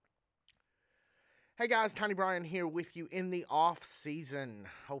Hey guys, Tiny Brian here with you in the off season,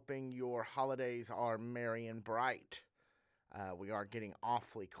 hoping your holidays are merry and bright. We are getting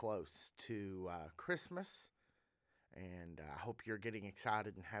awfully close to Christmas, and I hope you're getting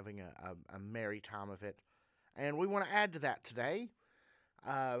excited and having a merry time of it. And we want to add to that today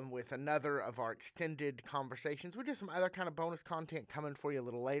with another of our extended conversations. We do some other kind of bonus content coming for you a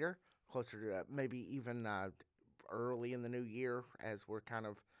little later, closer to maybe even early in the new year, as we're kind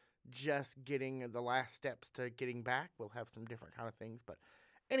of just getting the last steps to getting back. We'll have some different kind of things. But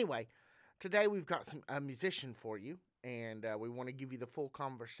anyway, today we've got a musician for you, and we want to give you the full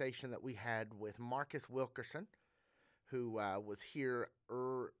conversation that we had with Marcus Wilkerson, who was here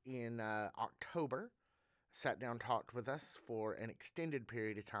in October, sat down, talked with us for an extended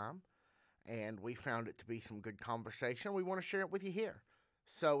period of time, and we found it to be some good conversation. We want to share it with you here.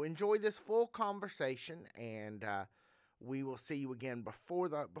 So enjoy this full conversation, and we will see you again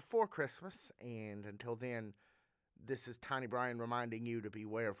before Christmas, and until then, this is Tiny Brian reminding you to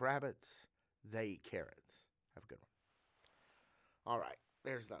beware of rabbits. They eat carrots. Have a good one. All right,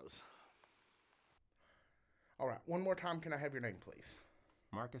 there's those. All right, one more time, can I have your name, please?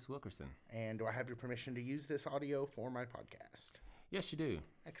 Marcus Wilkerson. And do I have your permission to use this audio for my podcast? Yes, you do.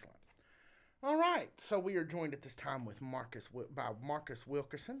 Excellent. All right, so we are joined at this time with Marcus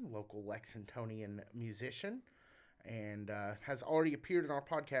Wilkerson, local Lexingtonian musician, and has already appeared in our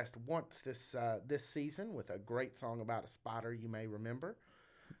podcast once this season with a great song about a spider you may remember.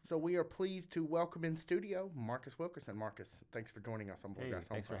 So we are pleased to welcome in studio Marcus Wilkerson. Marcus, thanks for joining us on Bluegrass.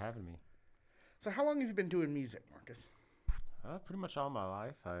 Thanks for having me. So how long have you been doing music, Marcus? Pretty much all my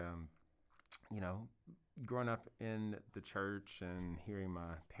life. I, growing up in the church and hearing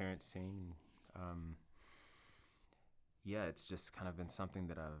my parents sing, it's just kind of been something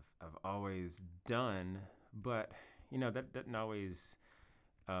that I've always done, but that doesn't always,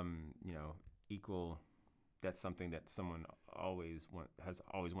 equal. That's something that someone has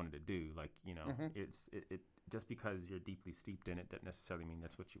always wanted to do. Like, it just because you're deeply steeped in it doesn't necessarily mean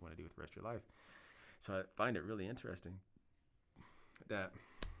that's what you want to do with the rest of your life. So I find it really interesting that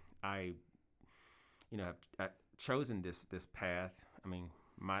I have chosen this path. I mean,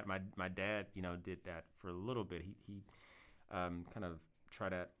 my dad, did that for a little bit. He kind of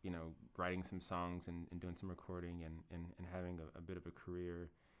tried out, writing some songs and doing some recording and having a bit of a career.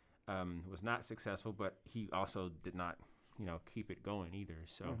 Was not successful, but he also did not, keep it going either.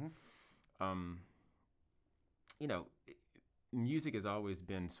 So, music has always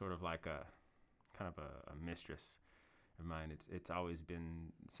been sort of like a kind of a mistress of mine. It's always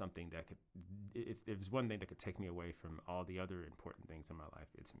been something that could, if it was one thing that could take me away from all the other important things in my life,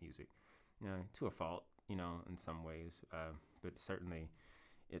 it's music. To a fault, in some ways, but certainly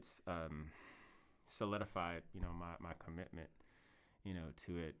it's solidified, my commitment,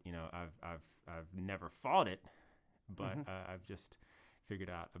 to it. I've never fought it, but I've just figured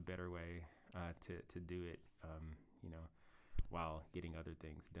out a better way to do it, while getting other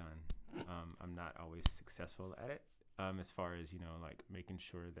things done. I'm not always successful at it, as far as, like making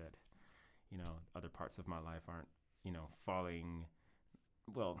sure that, other parts of my life aren't, falling.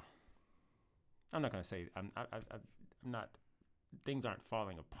 Well, I'm not going to say I'm not, things aren't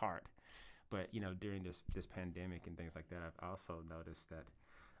falling apart, but, during this pandemic and things like that, I've also noticed that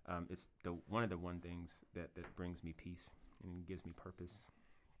it's one of the things that brings me peace and gives me purpose.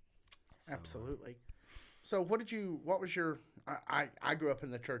 So, absolutely. So what was your, I grew up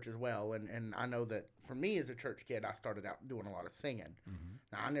in the church as well, and I know that for me as a church kid, I started out doing a lot of singing. Mm-hmm.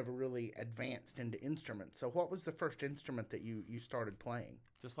 Now, I never really advanced into instruments. So what was the first instrument that you started playing?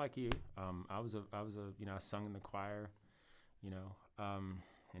 Just like you, I sung in the choir,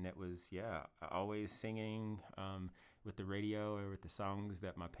 and it was, always singing with the radio or with the songs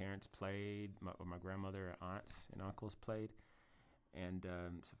that my parents played, or my grandmother or aunts and uncles played. And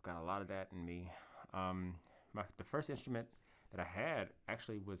so I've got a lot of that in me. The first instrument that I had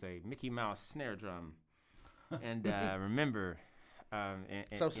actually was a Mickey Mouse snare drum. And I remember...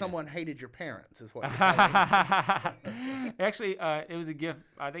 so someone hated your parents, is what you're saying. Actually, it was a gift.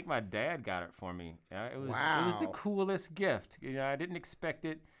 I think my dad got it for me. It was the coolest gift. I didn't expect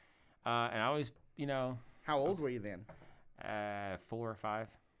it. And I always, How old were you then? 4 or 5.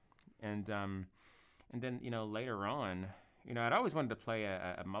 And then, later on... I'd always wanted to play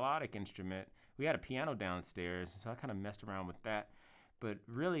a melodic instrument. We had a piano downstairs, so I kind of messed around with that. But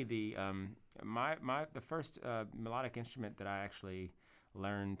really, the first melodic instrument that I actually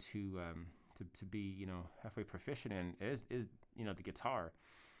learned to be halfway proficient in is the guitar.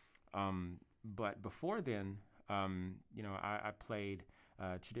 But before then, I played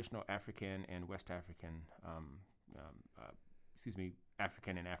traditional African and West African,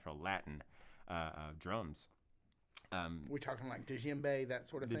 African and Afro-Latin drums. We're talking like the djembe, that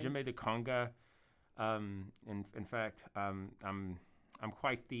sort of The thing. djembe, the conga. In fact, I'm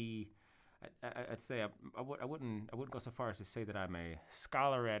quite the. I'd say I wouldn't go so far as to say that I'm a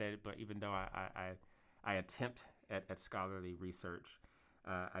scholar at it, but even though I attempt at scholarly research,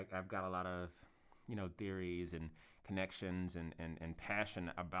 I've got a lot of theories and connections and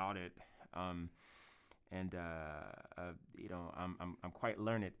passion about it. And I'm quite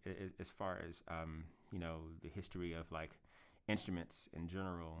learned as far as the history of like instruments in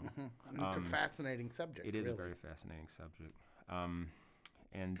general. Mm-hmm. It's a fascinating subject. It is really. a very fascinating subject.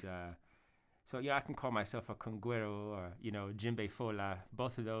 So yeah, I can call myself a conguero or djembe fola.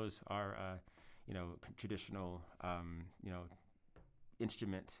 Both of those are traditional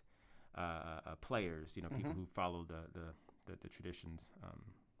instrument players. People who follow the traditions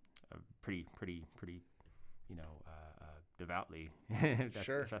pretty devoutly. That's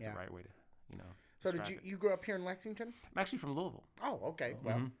the right way to So describe did it. you grow up here in Lexington? I'm actually from Louisville. Oh, okay.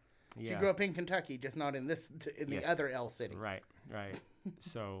 Well, so Yeah. you grew up in Kentucky, just not in the Yes. other L city. Right.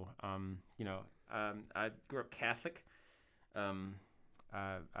 So, I grew up Catholic. I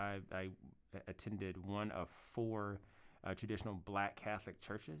attended one of 4 traditional Black Catholic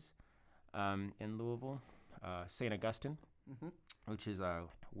churches in Louisville, St. Augustine, which is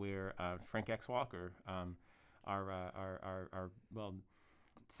where Frank X. Walker, our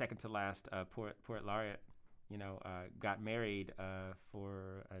second to last poet laureate, got married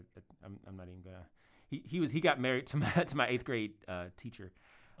for. I'm not even gonna. He got married to my 8th grade teacher.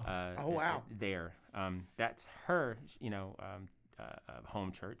 Oh wow! There, that's her,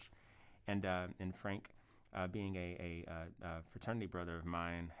 home church, and Frank, being a fraternity brother of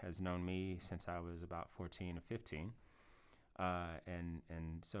mine, has known me since I was about 14 or 15. And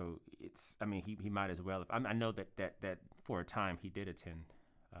so it's. I mean, he might as well have. I know that for a time he did attend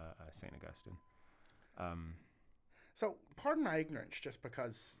St. Augustine. So pardon my ignorance, just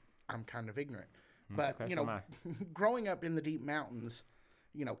because I'm kind of ignorant. That's But okay, so am I. growing up in the deep mountains,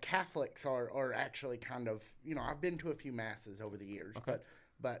 Catholics are actually kind of I've been to a few masses over the years, Okay.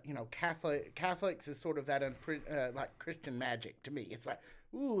 but Catholics is sort of that like Christian magic to me. It's like,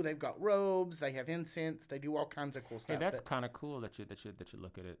 ooh, they've got robes, they have incense, they do all kinds of cool stuff. Hey, that's kind of cool that you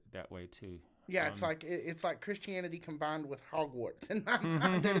look at it that way too. Yeah, it's like Christianity combined with Hogwarts in my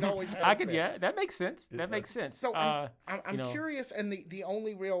mind. It always has I could, been. yeah, that makes sense. That makes sense. So I'm curious, and the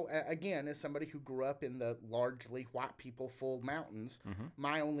only real again, as somebody who grew up in the largely white people full mountains,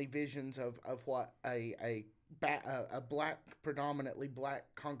 my only visions of what a black, predominantly black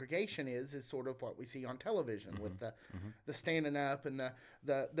congregation is sort of what we see on television with the standing up and the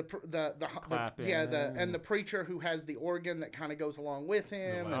Clapping. and the preacher who has the organ that kind of goes along with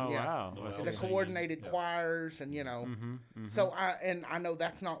him. Oh, and wow. the coordinated choirs and so I know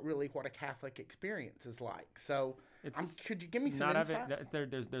that's not really what a Catholic experience is like. So could you give me some not insight? of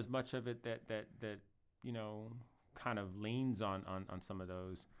it. There's much of it that kind of leans on some of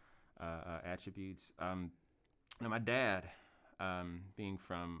those attributes. My dad, being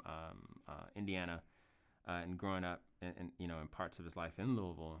from Indiana and growing up in parts of his life in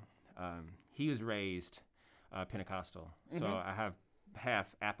Louisville, he was raised Pentecostal. So I have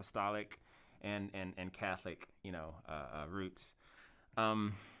half apostolic and Catholic, roots,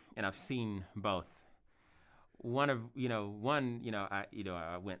 and I've seen both. One I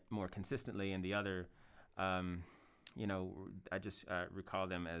went more consistently, and the other, I just recall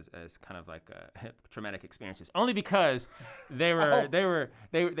them as kind of like traumatic experiences, only because they were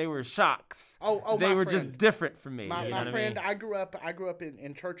shocks. They were just different for me. My friend, I grew up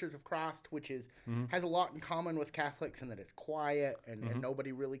in Churches of Christ, which has a lot in common with Catholics in that it's quiet and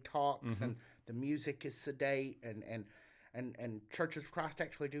nobody really talks and the music is sedate and Churches of Christ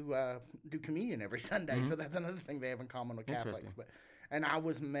actually do communion every Sunday, so that's another thing they have in common with Catholics. And I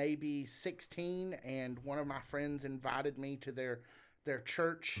was maybe 16, and one of my friends invited me to their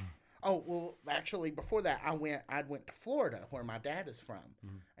church. Oh, well, actually, before that, I went to Florida, where my dad is from.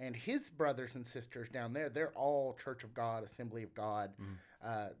 And his brothers and sisters down there, they're all Church of God, Assembly of God,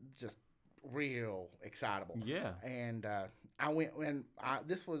 just real excitable. Yeah. And I went, and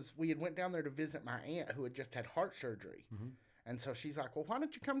we had went down there to visit my aunt who had just had heart surgery. And so she's like, well, why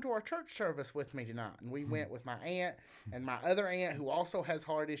don't you come to our church service with me tonight? And we went with my aunt and my other aunt who also has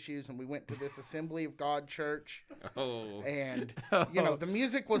heart issues. And we went to this Assembly of God church. Oh. And, the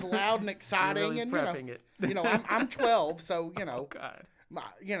music was loud and exciting. You're really and, prepping it. I'm 12. So, Oh, God.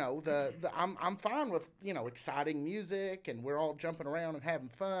 I'm fine with exciting music, and we're all jumping around and having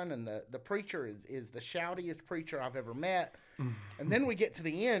fun, and the preacher is the shoutiest preacher I've ever met. And then we get to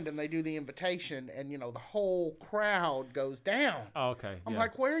the end and they do the invitation, and the whole crowd goes down. Oh, okay. I'm yeah.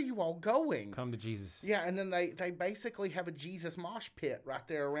 like, where are you all going? Come to Jesus. Yeah, and then they basically have a Jesus mosh pit right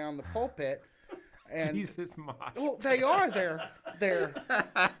there around the pulpit. And Jesus mosh. well, they are. They're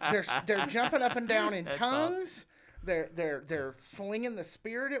jumping up and down in That's tongues. awesome. They're slinging the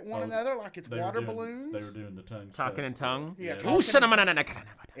spirit at one another like it's water balloons. They were doing the tongue Talking in tongue. Yeah, Ooh,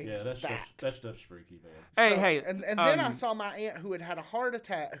 Yeah, that stuff's freaky, Hey, man. hey. And then I saw my aunt who had a heart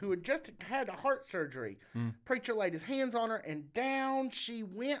attack, who had just had a heart surgery. Preacher laid his hands on her, and down she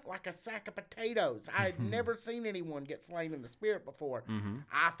went like a sack of potatoes. I had never seen anyone get slain in the spirit before.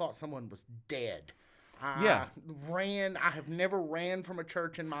 I thought someone was dead. I have never ran from a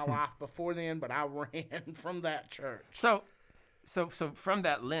church in my life before then, but I ran from that church. So from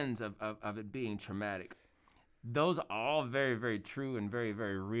that lens of it being traumatic, those are all very, very true and very,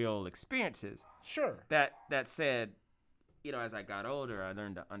 very real experiences. Sure. That said, as I got older, I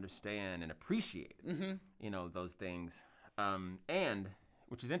learned to understand and appreciate, those things. And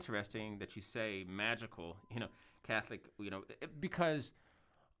which is interesting that you say magical, Catholic, because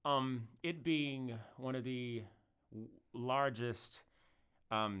it being one of the largest,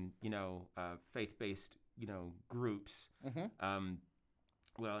 faith-based, groups.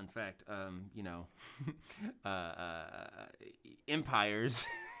 Well, in fact, empires.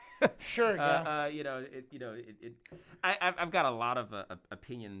 Sure. Yeah. I've got a lot of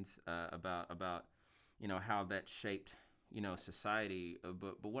opinions about how that shaped society.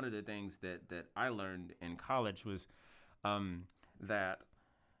 But one of the things that I learned in college was that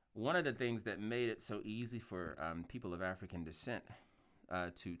one of the things that made it so easy for people of African descent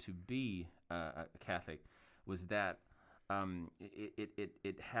to be a Catholic was that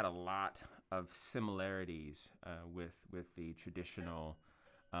it had a lot of similarities with the traditional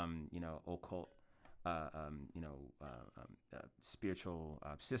occult spiritual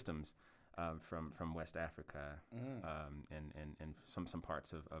systems from West Africa and some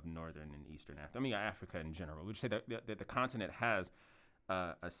parts of northern and eastern Africa. I mean Africa in general. We'd say that the continent has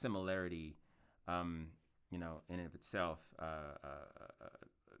a similarity, in and of itself.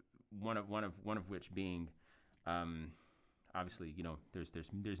 One of which being, obviously,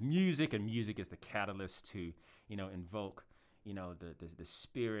 there's music, and music is the catalyst to, invoke, the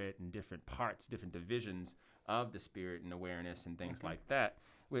spirit and different parts, different divisions of the spirit and awareness and things like that,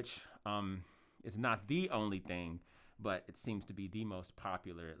 which is not the only thing, but it seems to be the most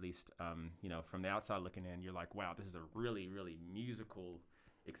popular, at least, from the outside looking in. You're like, wow, this is a really, really musical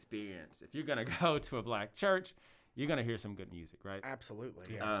experience. If you're going to go to a black church, you're going to hear some good music, right?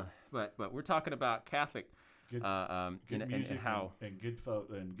 Absolutely. Yeah. But we're talking about Catholic, Good and how and good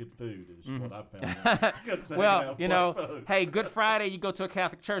food is what I found. Well, hey, Good Friday, you go to a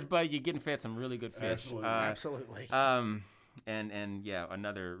Catholic church, buddy, you're getting fed some really good fish. Absolutely. And yeah,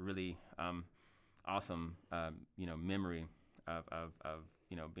 another really awesome memory of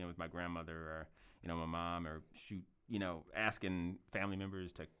being with my grandmother, or my mom, or asking family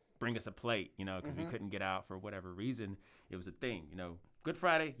members to bring us a plate, because we couldn't get out for whatever reason. It was a thing, Good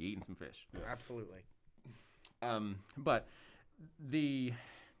Friday, you're eating some fish. Yeah. Absolutely. But you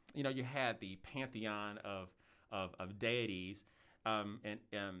had the pantheon of deities, and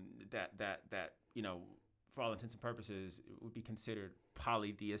that for all intents and purposes would be considered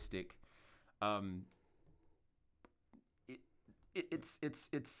polytheistic. It's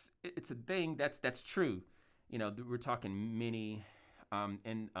a thing that's true. We're talking many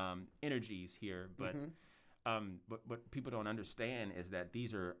energies here, but what people don't understand is that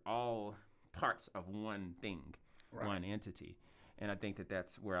these are all parts of one thing, right. One entity. And I think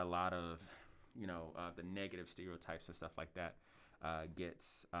that's where a lot of the negative stereotypes and stuff like that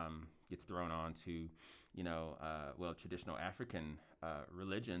gets thrown onto traditional African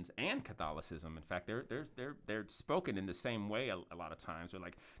religions and Catholicism. In fact, they're spoken in the same way a lot of times. They're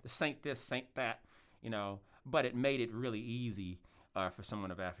like the saint this, saint that, but it made it really easy for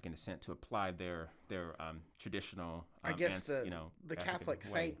someone of African descent to apply their traditional. I guess the African Catholic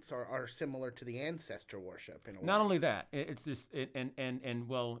way. saints are similar to the ancestor worship in a way. Not only that, it's just and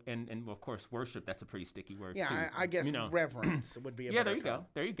of course worship. That's a pretty sticky word too. Yeah, I guess reverence would be a better term.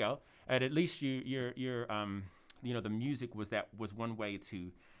 There you go. And at least you're the music was one way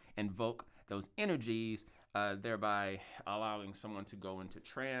to invoke those energies, thereby allowing someone to go into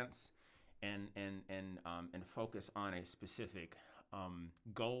trance and focus on a specific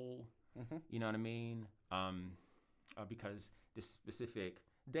goal. You know what I mean? Because this specific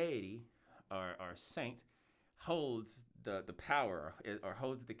deity or saint holds the power or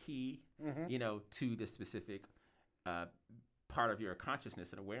holds the key, you know, to the specific part of your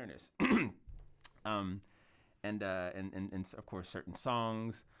consciousness and awareness. And of course, certain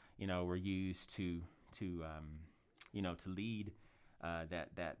songs, you know, were used to you know, to lead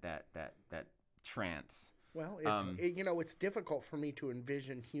that trance. Well, you know, it's difficult for me to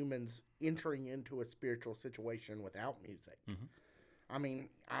envision humans entering into a spiritual situation without music. I mean,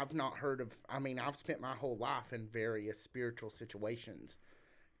 I've spent my whole life in various spiritual situations,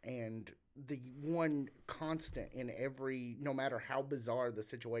 and the one constant in no matter how bizarre the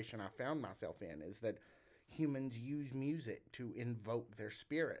situation I found myself in, is that humans use music to invoke their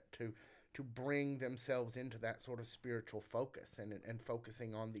spirit, to bring themselves into that sort of spiritual focus, and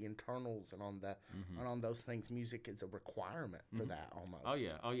focusing on the internals and on those things. Music is a requirement for that almost.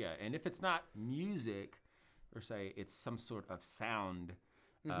 Oh yeah. And if it's not music, or say it's some sort of sound,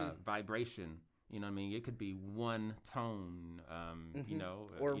 vibration, you know what I mean? It could be one tone, you know.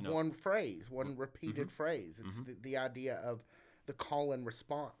 Or you know, one phrase, one repeated phrase. It's the idea of the call and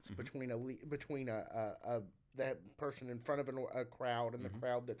response between that person in front of a crowd and the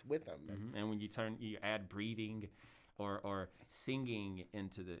crowd that's with them. And when you add breathing or singing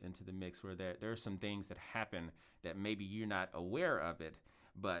into the mix, where there are some things that happen that maybe you're not aware of it,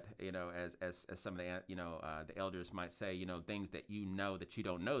 but you know, as some of the the elders might say, you know, things that you know that you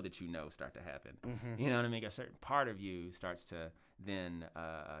don't know that you know start to happen. You know what I mean? A certain part of you starts to then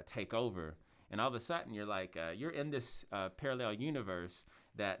take over, and all of a sudden you're like you're in this parallel universe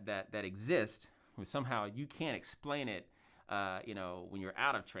that exists. Somehow you can't explain it, you know, when you're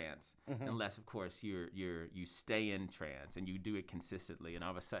out of trance, unless of course you stay in trance and you do it consistently, and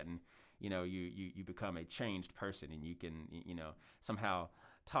all of a sudden, you know, you become a changed person, and you can, you know, somehow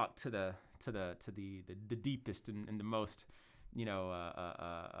talk to the deepest and the most, you know,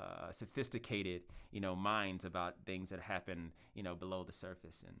 sophisticated, you know, minds about things that happen, you know, below the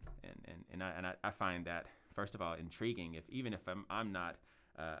surface, and I find that, first of all, intriguing. Even if I'm not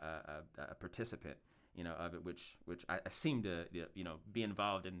a participant, you know, of it, which I seem to, you know, be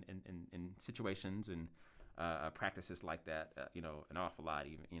involved in situations and practices like that, you know, an awful lot,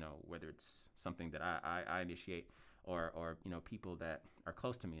 even, you know, whether it's something that I initiate or you know, people that are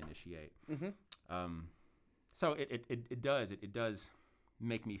close to me initiate. So it does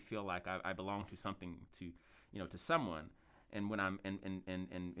make me feel like I belong to something, to, you know, to someone. And when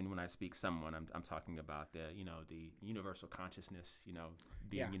and when I speak someone, I'm talking about the, you know, the universal consciousness, you know,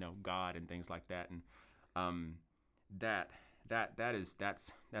 being, you know, God and things like that. And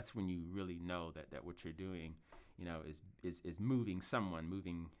that's when you really know that what you're doing, you know, is moving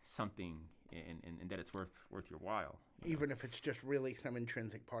something, and that it's worth your while. Even if it's just really some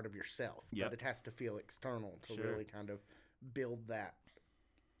intrinsic part of yourself, but it has to feel external to really kind of build that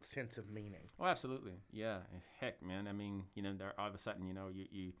sense of meaning. Oh, absolutely. Yeah. Heck, man. I mean, you know, there all of a sudden, you know,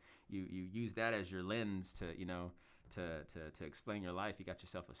 you use that as your lens to, you know, to explain your life. You got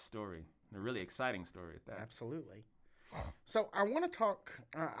yourself a story, a really exciting story at that. Absolutely. So I want to talk,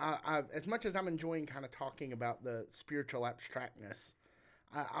 as much as I'm enjoying kind of talking about the spiritual abstractness,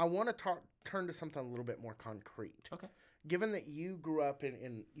 I want to turn to something a little bit more concrete. Okay. Given that you grew up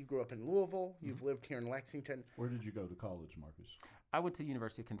in Louisville, you've lived here in Lexington. Where did you go to college, Marcus? I went to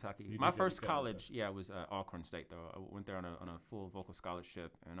University of Kentucky. You My did first go to college, was Alcorn State, though. I went there on a full vocal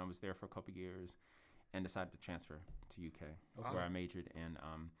scholarship, and I was there for a couple years, and decided to transfer to UK, where I majored in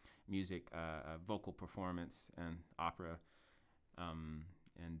music, vocal performance, and opera.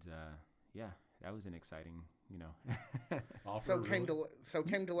 That was an exciting, you know. So came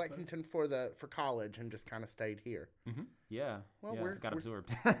to Lexington for college and just kind of stayed here. Yeah. Well, we got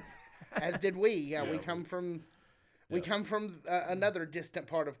absorbed. As did we. Yeah, we come from. We come from another distant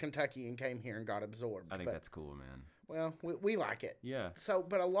part of Kentucky and came here and got absorbed. I think that's cool, man. Well, we like it. Yeah. So,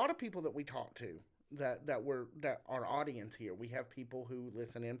 but a lot of people that we talk to, that our audience here, we have people who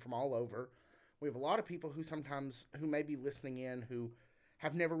listen in from all over. We have a lot of people who may be listening in who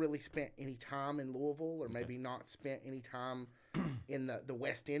have never really spent any time in Louisville, or maybe not spent any time in the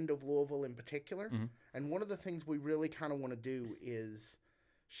west end of Louisville in particular. And one of the things we really kind of want to do is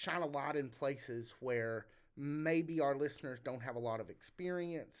shine a light in places where maybe our listeners don't have a lot of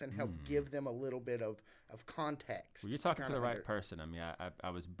experience, and help give them a little bit of context. Well, you're talking to the right person. I mean, I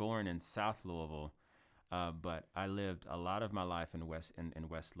was born in South Louisville, but I lived a lot of my life in West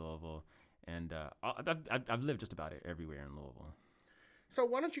Louisville, and I've lived just about everywhere in Louisville. So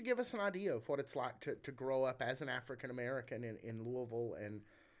why don't you give us an idea of what it's like to grow up as an African American in Louisville, and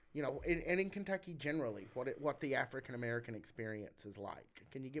and in Kentucky generally, what the African American experience is like.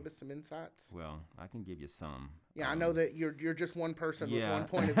 Can you give us some insights? Well, I can give you some. Yeah, I know that you're just one person with yeah. one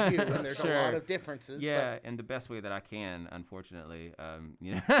point of view, and there's Sure. a lot of differences. Yeah, and the best way that I can, unfortunately,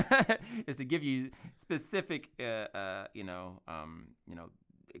 is to give you specific,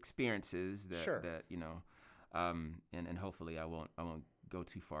 experiences that Sure. and hopefully I won't go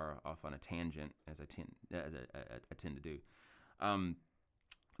too far off on a tangent as I tend to do.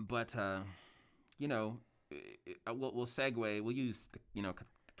 But we'll segue. We'll use the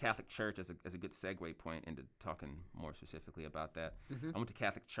Catholic Church as a good segue point into talking more specifically about that. I went to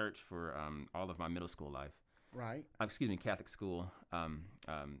Catholic Church for all of my middle school life. Right. Catholic school.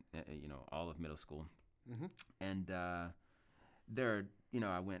 All of middle school. And there,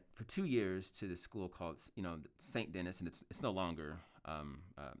 I went for 2 years to this school called St. Denis, and it's no longer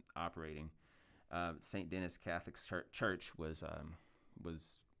operating. St. Denis Catholic Church was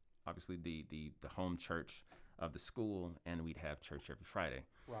obviously the home church of the school, and we'd have church every Friday.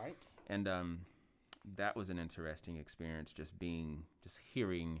 Right. And that was an interesting experience, just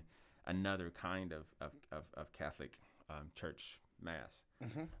hearing another kind of Catholic church mass.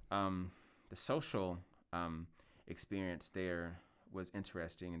 The social experience there was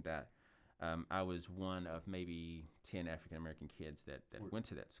interesting in that I was one of maybe 10 African American kids that went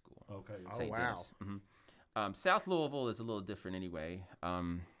to that school. Okay. Oh, wow. Dennis. South Louisville is a little different anyway.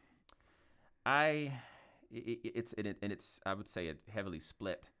 I would say it heavily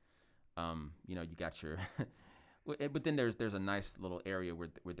split. You got your, but then there's a nice little area where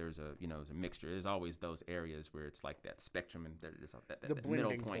there's there's a mixture. There's always those areas where it's like that spectrum and there's that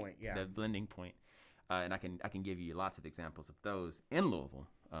middle point, yeah. the blending point. And I can give you lots of examples of those in Louisville.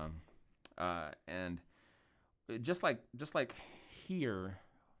 And just like here,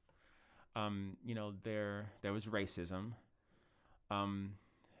 there was racism.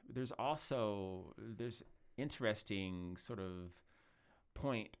 There's interesting sort of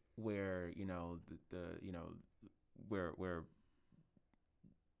point where where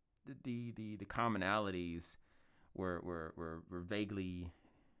the commonalities were vaguely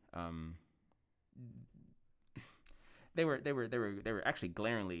they were actually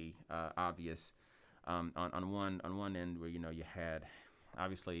glaringly obvious on one end where you had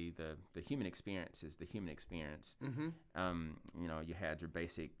obviously the human experience is the human experience. You had your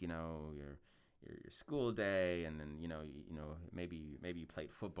basic your school day, and then maybe you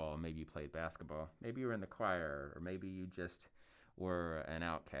played football, maybe you played basketball, maybe you were in the choir, or maybe you just were an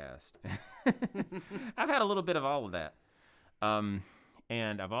outcast. I've had a little bit of all of that, and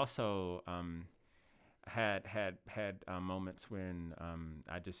I've also had moments when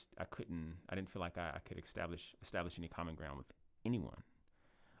I didn't feel like I could establish any common ground with anyone,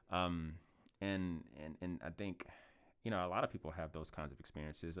 and I think a lot of people have those kinds of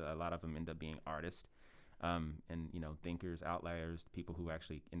experiences. A lot of them end up being artists, and thinkers, outliers, people who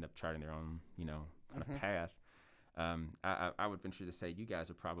actually end up charting their own kind of path. I would venture to say you guys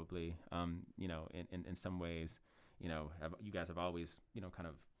are probably in some ways you guys have always kind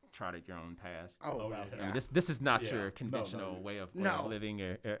of charted your own path. Oh, well, yeah. yeah. I mean, this is not your conventional way of living.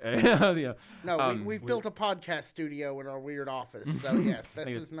 No, we've built a podcast studio in our weird office, so yes,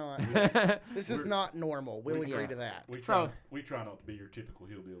 this is not normal. We'll agree to that. We try not to be your typical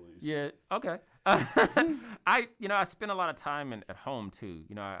hillbillies. Yeah. Okay. I spent a lot of time at home too.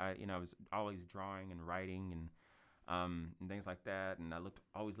 I was always drawing and writing and things like that, and I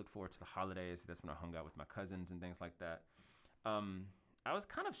always looked forward to the holidays. That's when I hung out with my cousins and things like that. I was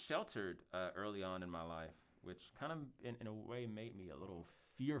kind of sheltered early on in my life, which kind of in a way made me a little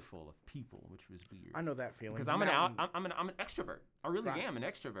fearful of people, which was weird. I know that feeling. Because I'm an extrovert. I really am an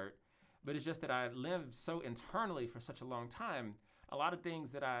extrovert, but it's just that I lived so internally for such a long time. A lot of things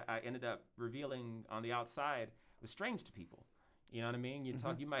that I ended up revealing on the outside was strange to people. You know what I mean? You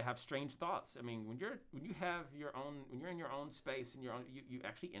might have strange thoughts. I mean, when you're in your own space and you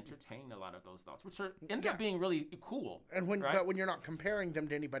actually entertain a lot of those thoughts, which end up being really cool. And but when you're not comparing them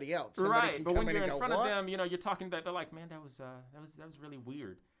to anybody else, right? But when you're in front of them, you're talking. They're like, man, that was really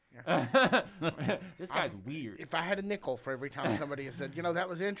weird. Yeah. This guy's weird. If I had a nickel for every time somebody has said, that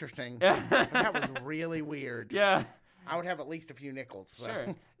was interesting, that was really weird. Yeah. I would have at least a few nickels. So.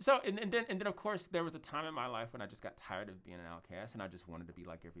 Sure. So and then of course there was a time in my life when I just got tired of being an outcast and I just wanted to be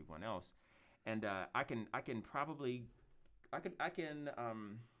like everyone else. And I can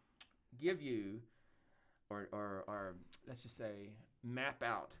give you or let's just say map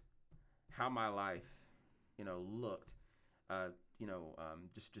out how my life looked.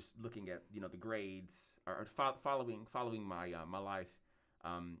 Just looking at the grades or following my my life.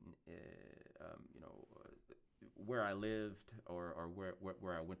 where I lived or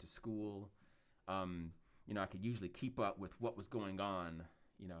where I went to school, I could usually keep up with what was going on,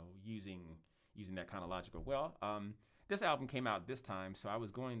 using that kind of logical. Well, this album came out this time, so I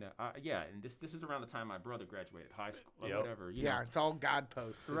was going to, and this is around the time my brother graduated high school or whatever. It's all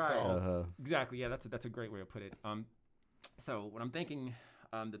guideposts. Right. It's all, Exactly. Yeah, that's a great way to put it. So what I'm thinking,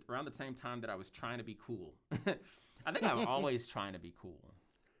 that around the same time that I was trying to be cool, I think I'm always trying to be cool.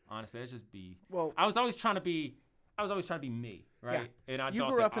 Honestly, let's just be. Well, I was always trying to be me, right? Yeah. And I you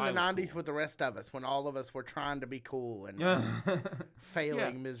thought grew up that in the I was 90s cool. with the rest of us when all of us were trying to be cool and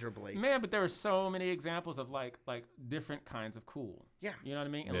failing miserably. Man, but there were so many examples of like different kinds of cool. Yeah. You know what I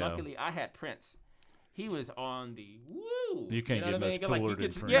mean? And Yeah. luckily I had Prince. He was on the woo. You can't know get what I mean? much Like, cooler you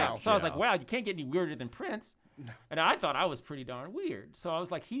than could, Prince. Yeah. So I was Yeah. like, wow, you can't get any weirder than Prince. No. And I thought I was pretty darn weird. So I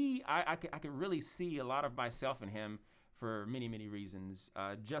was like, I could really see a lot of myself in him for many, many reasons.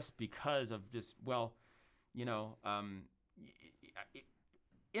 Just because of just,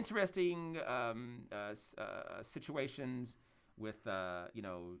 interesting situations with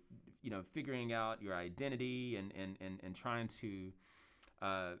figuring out your identity and trying to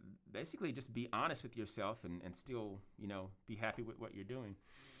basically just be honest with yourself and still be happy with what you're doing.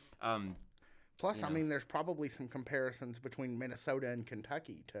 Plus, I mean, there's probably some comparisons between Minnesota and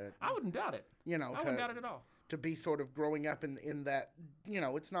Kentucky to, I wouldn't doubt it. I wouldn't doubt it at all. to be sort of growing up in that,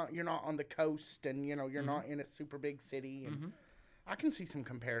 it's not, you're not on the coast and, you're not in a super big city. And I can see some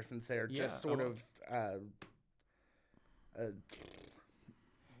comparisons there, just sort of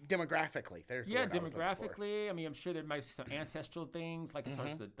demographically. There's the word I was looking for. Demographically. I mean, I'm sure there might be some ancestral things, like as far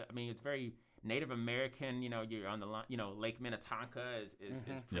as it's very Native American. You're on the line. Lake Minnetonka is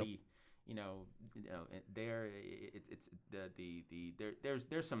pretty. There it's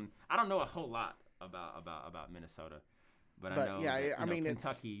there's some. I don't know a whole lot about Minnesota, but I know. Yeah, I mean,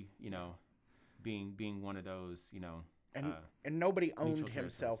 Kentucky. Being one of those. And nobody owned neutral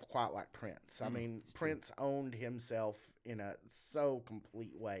himself quite like Prince. I mean, Prince owned himself in a so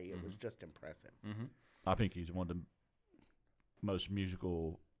complete way. It was just impressive. I think he's one of the most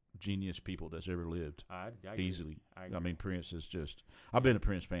musical genius people that's ever lived. I agree. Easily. I agree. I mean, Prince is just. I've been a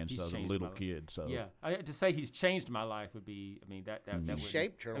Prince fan since I was a changed little my life. kid. So yeah, to say he's changed my life would be. I mean that He would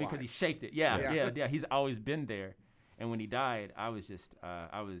shaped your life. because he shaped it. Yeah, Yeah. yeah. He's always been there. And when he died, I was just,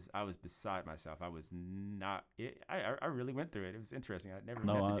 I was beside myself. I was not. I really went through it. It was interesting. I'd never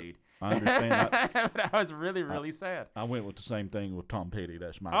met the dude. I understand. But I was really, really sad. I went with the same thing with Tom Petty.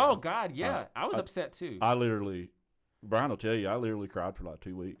 That's my. Oh God, yeah. I was upset too. I literally, Brian will tell you, I literally cried for like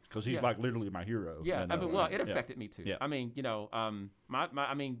 2 weeks because he's like literally my hero. Yeah, And, I mean, it affected me too. Yeah. I mean,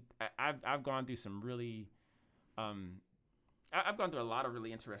 I've gone through some really, I've gone through a lot of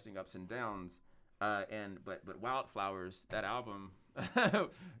really interesting ups and downs. But Wildflowers, that album,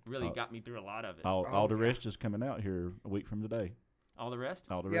 really got me through a lot of it. All the rest is coming out here a week from today. All the rest?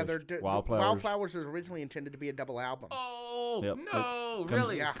 All the Yeah, rest. Wildflowers was originally intended to be a double album. Oh, Yep. no, Comes-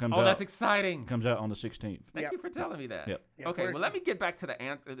 really? yeah. comes Oh, out- that's exciting. Comes out on the 16th. Thank Yep. you for telling me that. Yep. Yeah, Okay, we're- well, let me get back to the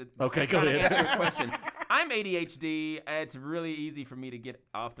answer. Okay, go ahead. Answer your question. I'm ADHD. It's really easy for me to get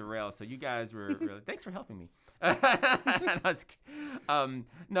off the rails. So you guys were really thanks for helping me.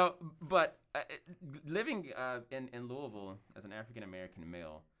 No, but living in Louisville as an African American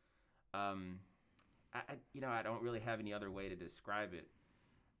male, I don't really have any other way to describe it,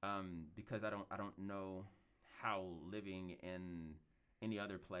 because I don't know how living in any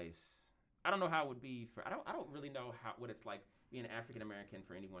other place. I don't know how it would be for. I don't really know what it's like being African American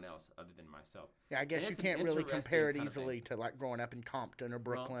for anyone else other than myself. Yeah, I guess And you it's an can't really interesting compare it kind of easily thing. to like growing up in Compton or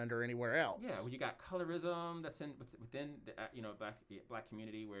Brooklyn or anywhere else. Yeah, well, you got colorism that's within the black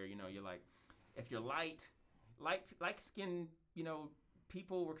community where you're like, if you're light skinned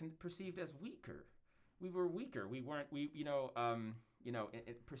people were perceived as weaker. We were weaker. We weren't. In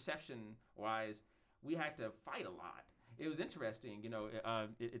perception wise, we had to fight a lot. It was interesting.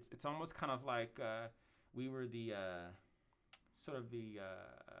 It's almost kind of like we were the sort of the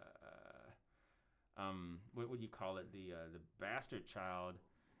what would you call it, the bastard child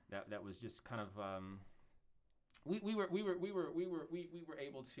that was just kind of we were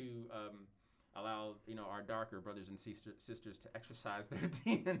able to allow our darker brothers and sisters to exercise their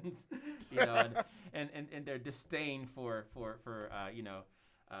demons, and their disdain for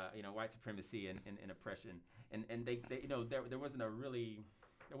white supremacy and oppression, and they there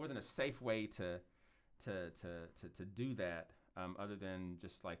wasn't a safe way to do that, other than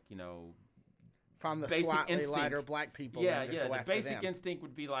just like From the basic slightly instinct. lighter black people. Yeah, just go the after basic them. instinct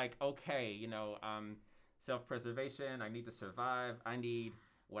would be like, okay, self-preservation. I need to survive. I need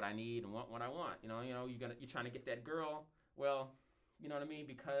what I need and want what I want. You're trying to get that girl. Well, you know what I mean,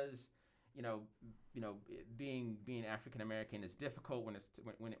 because being African American is difficult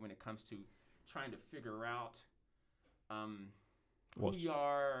when it comes to trying to figure out who you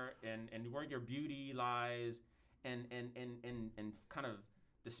are and where your beauty lies, and kind of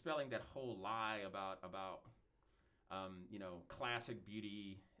dispelling that whole lie about classic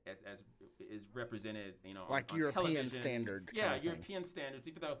beauty as is represented, like on European television. standards. Yeah, kind of European standards.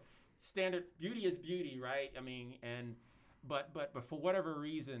 Even though standard beauty is beauty, right? I mean, but for whatever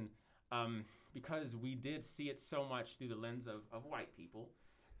reason, because we did see it so much through the lens of white people,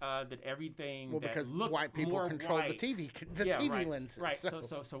 that everything that because looked white people more control white, the TV lenses. right.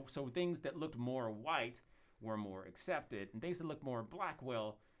 So things that looked more white were more accepted, and things that looked more black,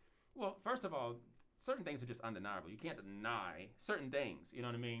 well, first of all, certain things are just undeniable. You can't deny certain things. You know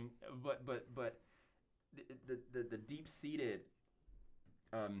what I mean? But the deep seated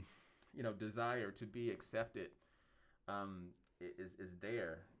desire to be accepted is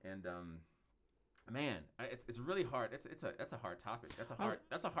there, and man, it's really hard. That's a hard topic.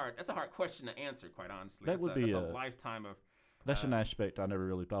 That's a hard question to answer. Quite honestly, That would be that's a lifetime of. That's an aspect I never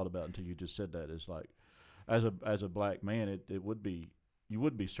really thought about until you just said that. Is like, as a black man, it would be, you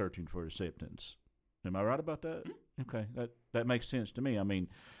would be searching for acceptance. Am I right about that? Mm-hmm. Okay, that makes sense to me. I mean,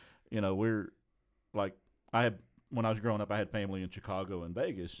 we're like, when I was growing up, I had family in Chicago and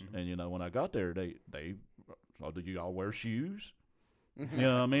Vegas, Mm-hmm. and when I got there, they do you all wear shoes? Mhm. You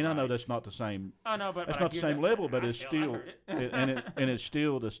know what I mean? I know Right. that's not the same. Oh no, but That's I not the hear same that. level, but I it's feel- I still, heard it. and it's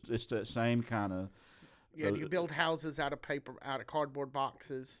still it's that same kind of. Yeah, do you build houses out of cardboard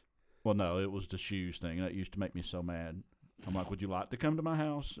boxes? Well, no, it was the shoes thing that used to make me so mad. I'm like, would you like to come to my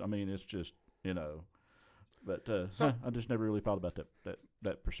house? I mean, it's just but I just never really thought about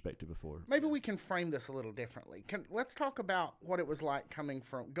that perspective before. Maybe we can frame this a little differently. Let's talk about what it was like coming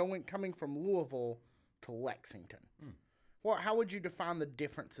from Louisville to Lexington. How would you define the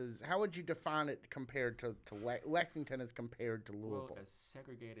differences? How would you define it compared to Lexington as compared to Louisville? Well, as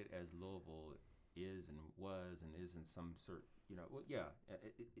segregated as Louisville is and was and is in some sort,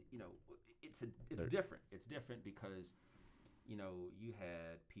 it's different. It's different because, you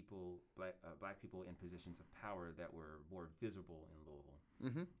had people, black people in positions of power that were more visible in Louisville.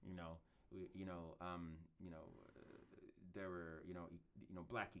 Mm-hmm. There were,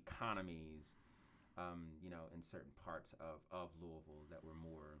 black economies, in certain parts of Louisville that were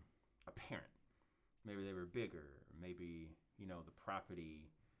more apparent. Maybe they were bigger. Maybe, the property,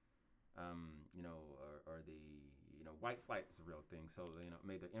 or the, white flight is a real thing. So,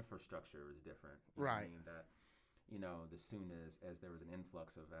 maybe the infrastructure was different. Right. Meaning that, as soon as there was an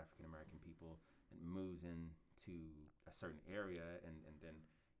influx of African American people, it moves into a certain area, and then,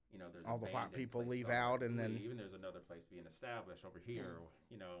 there's All the white abandoned people places leave over out, there. and then even there's another place being established over here,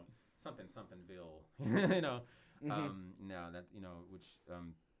 somethingville, Mm-hmm. Which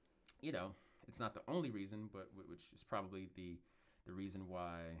it's not the only reason, but which is probably the reason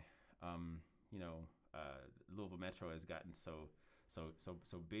why Louisville Metro has gotten so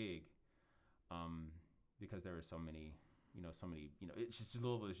big, because there are so many, it's just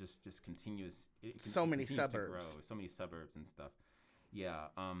Louisville is just continuous. So many continues to suburbs. grow, so many suburbs and stuff. Yeah,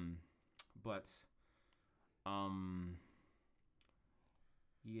 but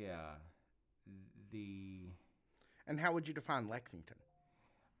yeah, And how would you define Lexington?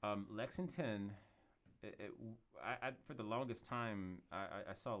 Lexington, I for the longest time,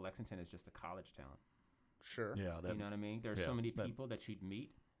 I saw Lexington as just a college town. Sure. Yeah, You know what I mean? There are so many that- people that you'd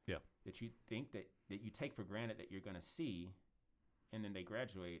meet, Yeah. that you think that you take for granted that you're gonna see, and then they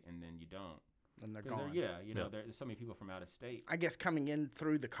graduate, and then you don't. And they're 'Cause gone. Yeah. There's so many people from out of state. I guess coming in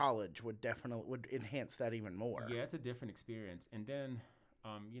through the college would enhance that even more. Yeah, it's a different experience. And then,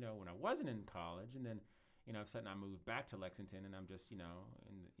 when I wasn't in college, and then, all of a sudden I moved back to Lexington, and I'm just,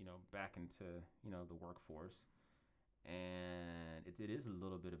 back into, the workforce. And it is a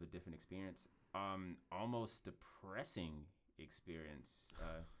little bit of a different experience, almost depressing experience,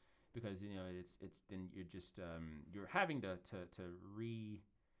 because, it's then you're just, you're having to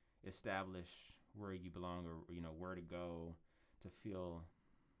re-establish where you belong, or, where to go to feel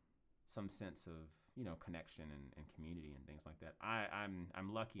some sense of, connection and community and things like that.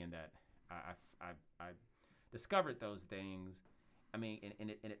 I'm lucky in that I've discovered those things. I mean, and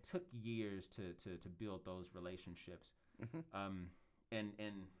it took years to build those relationships. Mm-hmm.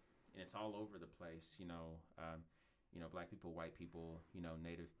 And it's all over the place. Black people, white people,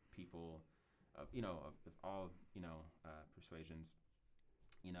 Native people, of all persuasions.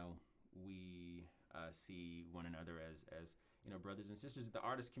 We see one another as brothers and sisters. The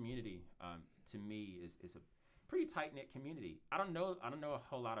artist community, to me, is a pretty tight knit community. I don't know a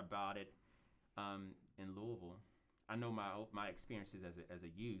whole lot about it in Louisville. I know my experiences as a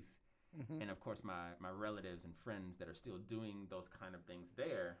youth, and of course my relatives and friends that are still doing those kind of things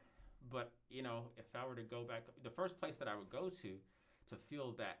there. But if I were to go back, the first place that I would go to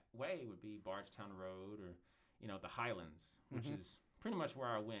feel that way would be Bardstown Road, or the Highlands, which is pretty much where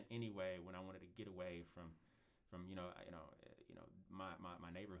I went anyway when I wanted to get away from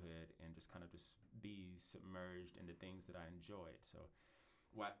my neighborhood and just kind of just be submerged into things that I enjoyed. So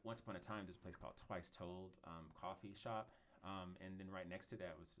once upon a time, there's a place called Twice Told coffee shop, and then right next to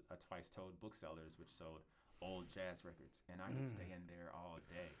that was a Twice Told Booksellers, which sold old jazz records, and I could stay in there all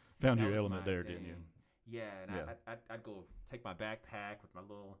day. Found That your was element my there, thing. didn't you? Yeah, and Yeah. I'd go take my backpack with my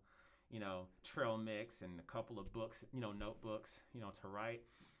little, trail mix and a couple of books, notebooks, to write.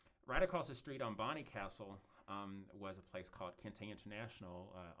 Right across the street on Bonnycastle was a place called Kente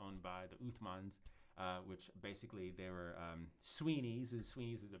International, owned by the Uthmans, which basically they were Sweeney's, and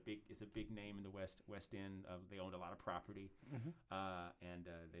Sweeney's is a big name in the West End. They owned a lot of property, and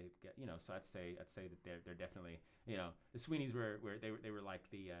they've got So I'd say that they're definitely the Sweeney's were they were like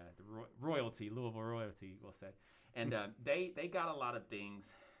the royalty, Louisville royalty, we'll say, and they got a lot of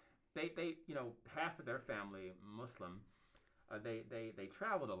things. They half of their family Muslim. They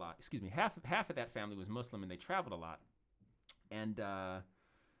traveled a lot. Excuse me. Half of that family was Muslim, and they traveled a lot, and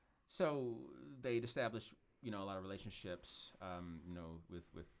so they'd established a lot of relationships,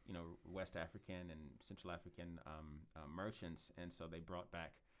 with West African and Central African merchants, and so they brought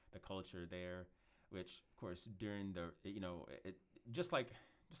back the culture there, which of course during the it just like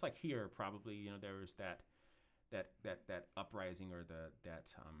here probably there was that uprising, or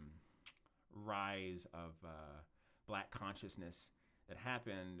that rise of Black consciousness that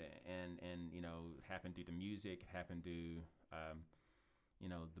happened, and it happened through the music, it happened through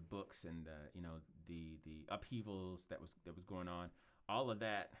the books, and the upheavals that was going on. All of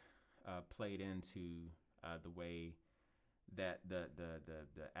that played into the way that the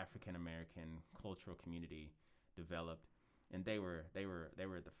African American cultural community developed, and they were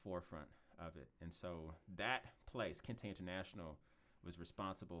at the forefront of it. And so that place, Kente International, was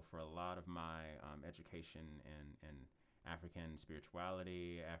responsible for a lot of my education and African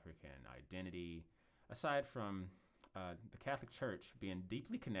spirituality, African identity, aside from the Catholic Church being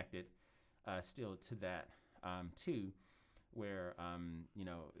deeply connected still to that too, where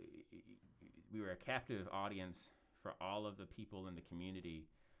we were a captive audience for all of the people in the community,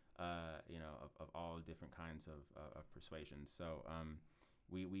 of all different kinds of persuasions. So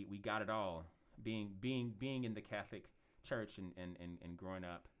we got it all, being in the Catholic Church and growing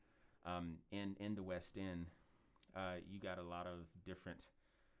up in the West End. You got a lot of different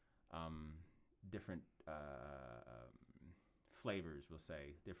flavors, we'll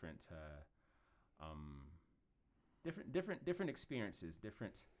say, different experiences,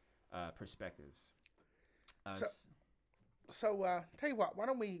 different perspectives. So tell you what, why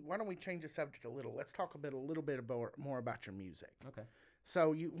don't we change the subject a little? Let's talk a little bit more about your music. Okay.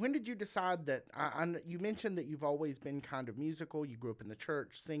 So when did you decide that? You mentioned that you've always been kind of musical. You grew up in the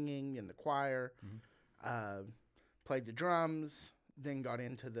church, singing in the choir, played the drums, then got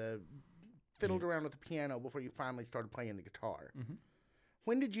into fiddled around with the piano before you finally started playing the guitar. Mm-hmm.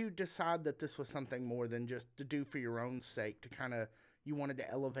 When did you decide that this was something more than just to do for your own sake, to kind of, you wanted to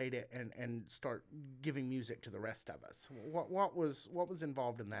elevate it and start giving music to the rest of us? What was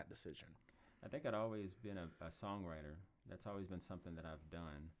involved in that decision? I think I'd always been a songwriter. That's always been something that I've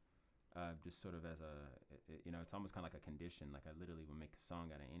done, just sort of as it's almost kind of like a condition. Like I literally would make a song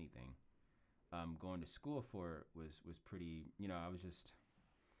out of anything. Going to school for it was pretty, I was just,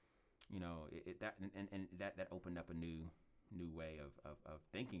 that opened up a new way of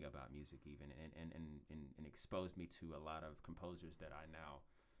thinking about music even, and exposed me to a lot of composers that I now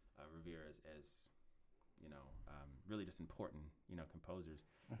revere as really just important, composers,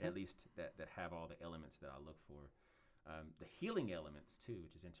 at least that have all the elements that I look for. The healing elements too,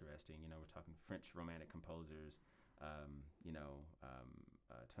 which is interesting. We're talking French Romantic composers,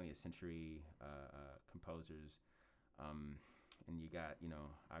 20th century composers, and you got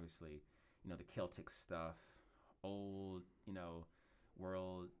obviously the Celtic stuff, old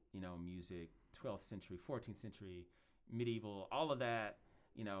world music, 12th century, 14th century, medieval, all of that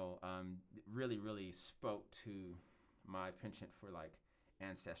really spoke to my penchant for like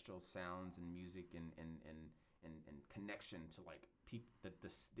ancestral sounds and music and connection to like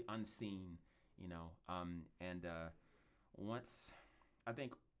the unseen, once I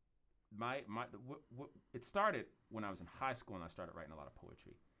think it started when I was in high school, and I started writing a lot of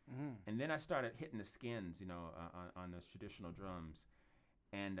poetry, and then I started hitting the skins, on those traditional drums,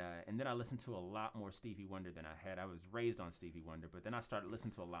 and then I listened to a lot more Stevie Wonder than I had. I was raised on Stevie Wonder, but then I started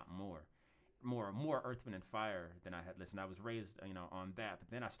listening to a lot more Earth, Wind and Fire than I had listened. I was raised, on that, but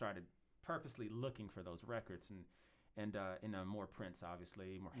then I started purposely looking for those records and more Prince,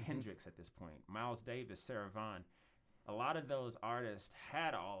 obviously, more Hendrix at this point, Miles Davis, Sarah Vaughan. A lot of those artists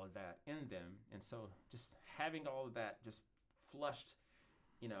had all of that in them, and so just having all of that just flushed,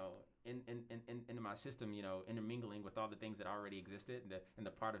 into my system, intermingling with all the things that already existed, and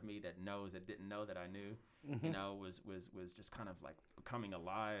the part of me that didn't know that I knew, was just kind of like becoming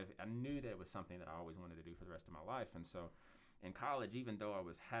alive. I knew that it was something that I always wanted to do for the rest of my life, and so in college, even though I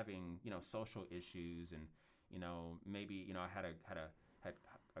was having, social issues and, maybe, I had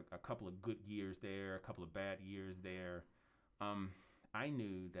a couple of good years there, a couple of bad years there. I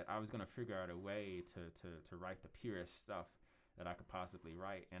knew that I was going to figure out a way to write the purest stuff that I could possibly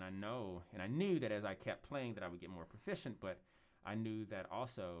write. And I knew that as I kept playing that I would get more proficient, but I knew that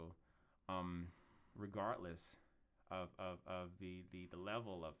also, regardless of the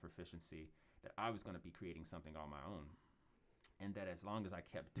level of proficiency, that I was going to be creating something on my own. And that as long as I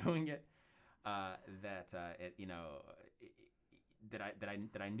kept doing it, that I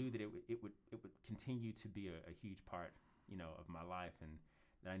knew that it would continue to be a huge part, of my life, and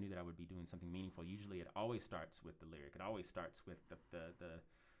that I knew that I would be doing something meaningful. Usually, it always starts with the lyric. It always starts with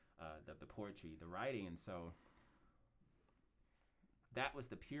the poetry, the writing, and so that was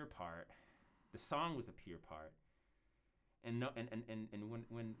the pure part. The song was the pure part, and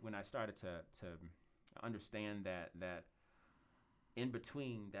when I started to understand that. In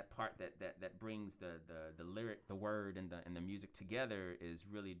between that part that brings the lyric, the word, and the music together is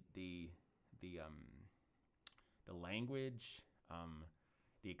really the language,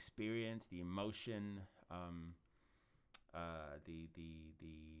 the experience, the emotion,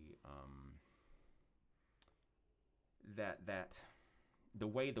 the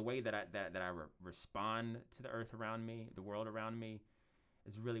way that I respond to the earth around me, the world around me,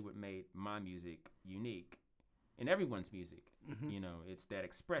 is really what made my music unique. In everyone's music, it's that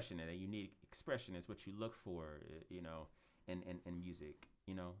expression, and a unique expression is what you look for, in music,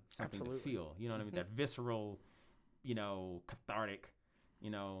 something Absolutely. to feel, you know what I mean? That visceral, cathartic,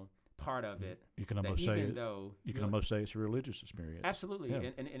 part of it. You can almost say it's a religious experience. Absolutely,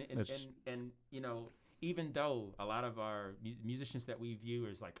 Yeah. and even though a lot of our musicians that we view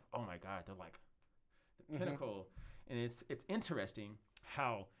as like, oh my God, they're like the pinnacle, and it's interesting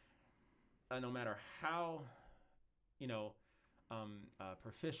how no matter how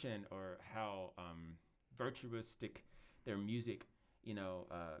proficient or how virtuistic their music,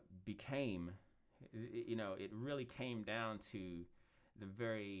 became, it really came down to the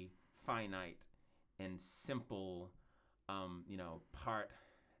very finite and simple, part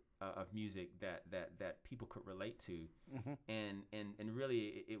of music that people could relate to, and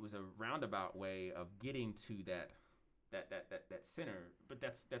really it was a roundabout way of getting to that center. But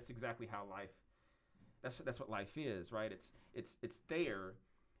that's exactly how life. That's what life is, right? It's there.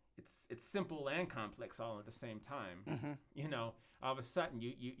 It's simple and complex all at the same time. All of a sudden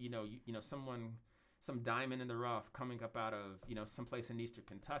some diamond in the rough coming up out of someplace in Eastern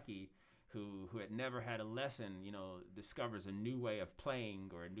Kentucky who had never had a lesson, discovers a new way of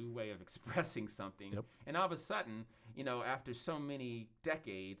playing or a new way of expressing something. Yep. And all of a sudden, after so many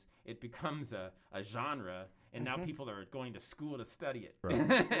decades, it becomes a genre. And now people are going to school to study it.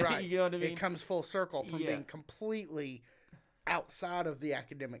 Right. Right. You know what I mean? It comes full circle from Yeah. being completely outside of the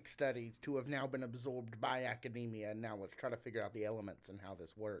academic studies to have now been absorbed by academia. And now let's try to figure out the elements and how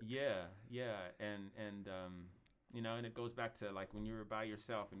this works. Yeah. And and it goes back to like when you were by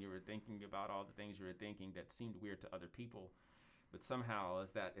yourself and you were thinking about all the things you were thinking that seemed weird to other people. But somehow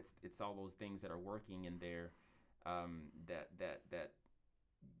it's all those things that are working in there, that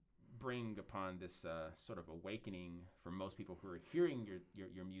bring upon this sort of awakening for most people who are hearing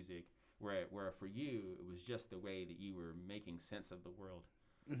your music, where for you it was just the way that you were making sense of the world.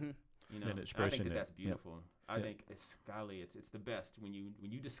 And I expressing think it. that's beautiful. Yep. I think it's the best when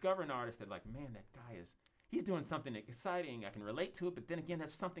you discover an artist that like, man, that guy he's doing something exciting. I can relate to it, but then again,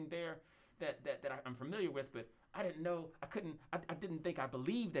 there's something there that I'm familiar with, but I didn't know. I didn't think I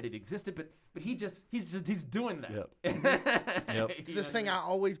believed that it existed, but he's doing that. Yep. It's this thing I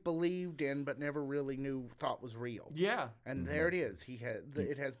always believed in, but never really thought was real. Yeah. And there it is.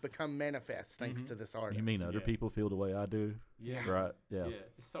 It has become manifest thanks to this artist. You mean other people feel the way I do? Yeah. Right. Yeah. Yeah.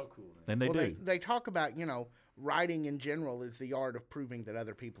 It's so cool, man. And they Well, do. they talk about, writing in general is the art of proving that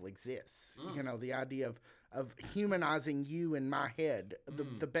other people exist. The idea of humanizing you in my head.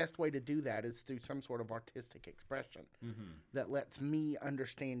 The best way to do that is through some sort of artistic expression that lets me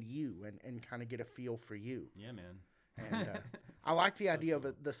understand you and kind of get a feel for you. Yeah, man. And I like the idea of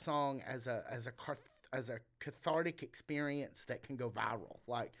the song as a cathartic experience that can go viral.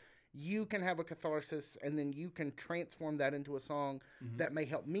 Like you can have a catharsis, and then you can transform that into a song that may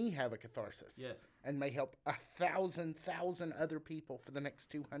help me have a catharsis. Yes. And may help 1,000 other people for the next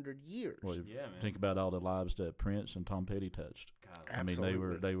 200 years. Well, Yeah, man. think about all the lives that Prince and Tom Petty touched. God, I mean,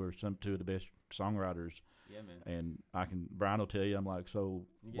 they were some two of the best songwriters. yeah, man. And Brian will tell you, I'm like, so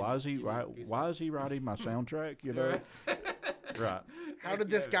You why is he get why is he writing my soundtrack? You know, right? How did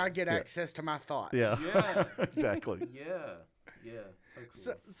this guy get access to my thoughts? Yeah, Yeah. exactly. Yeah.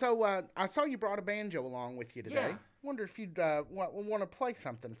 So cool. So I saw you brought a banjo along with you today. Yeah. Wonder if you'd want to play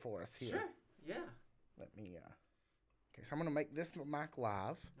something for us here. Sure. Yeah. Let me. Okay, so I'm gonna make this mic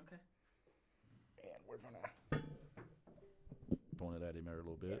live, Okay. and we're gonna. Point it at him there a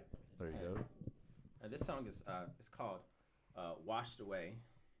little bit. There you go. This song is it's called "Washed Away,"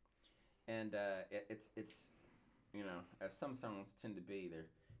 and it's as some songs tend to be, they're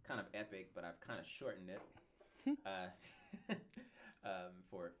kind of epic, but I've kind of shortened it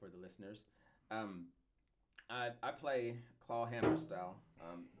for the listeners. I play clawhammer style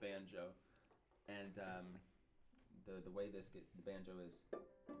banjo, and the way the banjo is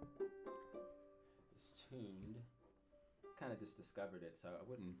tuned. Kind of just discovered it, so I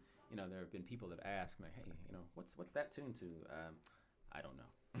wouldn't. There have been people that ask, like, "Hey, what's that tuned to?" I don't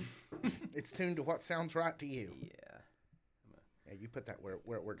know. It's tuned to what sounds right to you. Yeah. Yeah, you put that where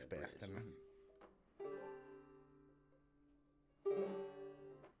it works best. And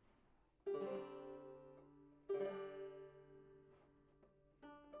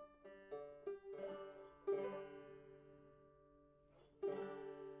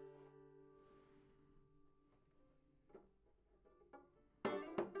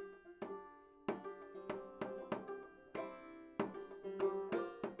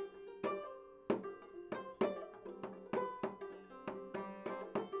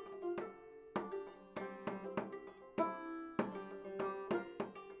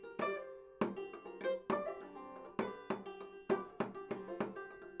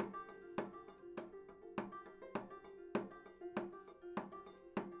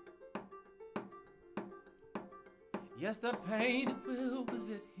Yes, the pain it will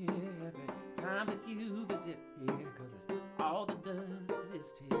visit here every time that you visit here, 'cause it's all that does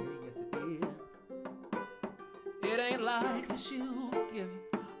exist here. Yes, it is. It ain't likely she'll forgive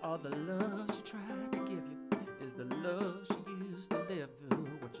you. All the love she tried to give you is the love she used to live through.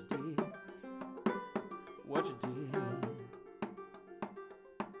 What you did.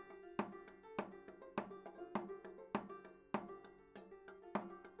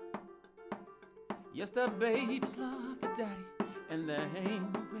 Yes, the babies love for daddy, and there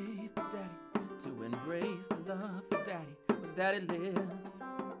ain't no way for daddy to embrace the love for daddy. Was daddy live?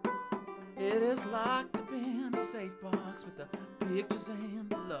 It is locked up in a safe box with the pictures and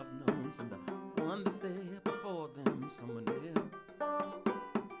the love notes, and the one that's there before them, someone else.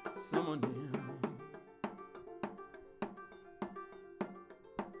 Someone else.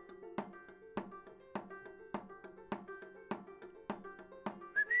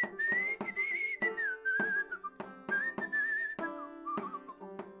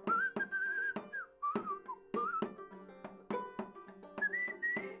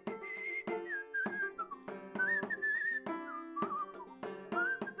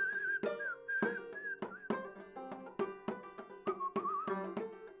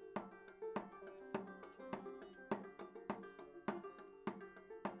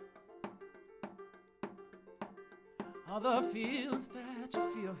 All the feelings that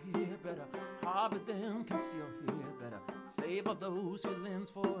you feel here, better harbor them, conceal here. Better save all those feelings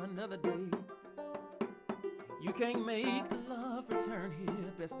for another day. You can't make the love return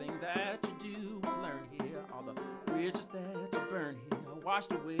here. Best thing that you do is learn here. All the bridges that you burn here,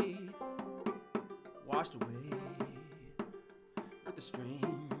 washed away with the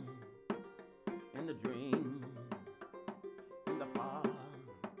stream and the dream in the park,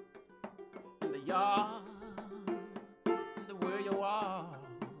 in the yard.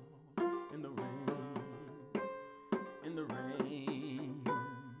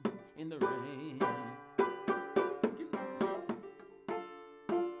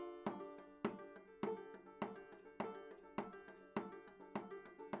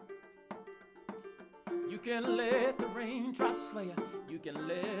 You can let the raindrops slay you. You can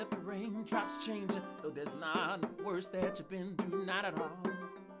let the raindrops change you. Though there's not worse that you've been through, not at all.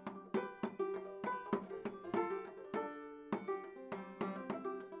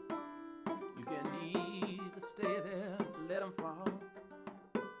 You can either stay there, let them fall.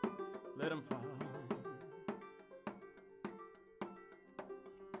 Let them fall.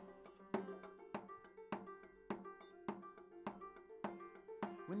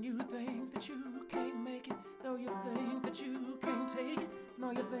 When you think that you can't make it, though you think that you can't take it,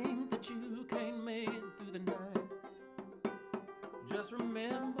 no, you think that you can't make it through the night. Just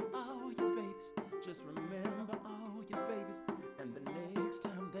remember all your babies, just remember all your babies, and the next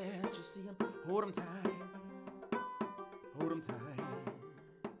time that you see them, hold them tight, hold them tight.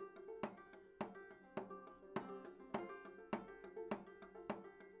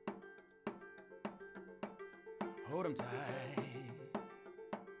 Hold 'em tight.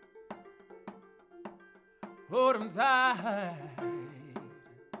 Hold 'em tight.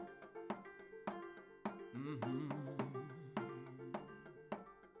 Mm-hmm.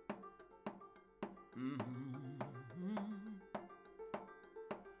 Mm-hmm.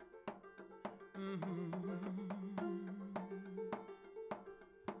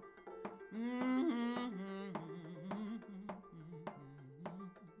 Mm-hmm.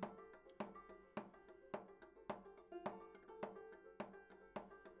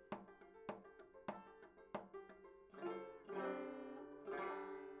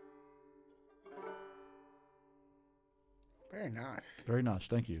 Very nice. Very nice.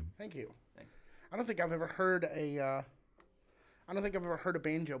 Thank you. Thank you. Thanks. I don't think I've ever heard a. I don't think I've ever heard a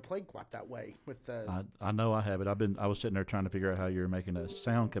banjo played quite that way with the. I know I have it. I was sitting there trying to figure out how you were making a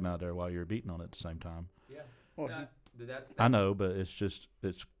sound come out there while you were beating on it at the same time. Yeah. Well, That's I know, but it's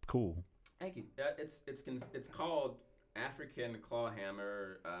cool. Thank you. It's called African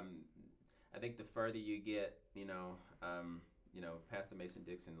clawhammer. I think the further you get, past the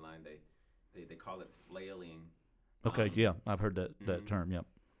Mason-Dixon line, they call it flailing. Okay, yeah, I've heard that term. Yep.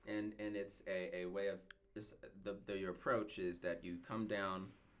 And it's a way of your approach is that you come down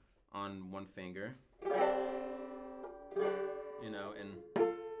on one finger, and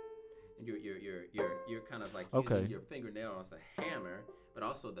you're kind of like using your fingernail as a hammer, but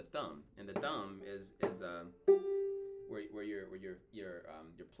also the thumb, and the thumb is where you're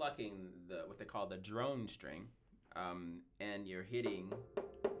plucking what they call the drone string, and you're hitting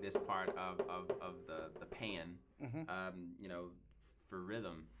this part of the pan, for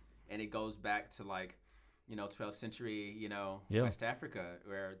rhythm, and it goes back to 12th century, West Africa,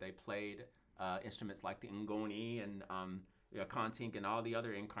 where they played instruments like the ngoni and kontink and all the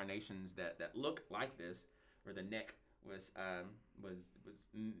other incarnations that look like this, where the neck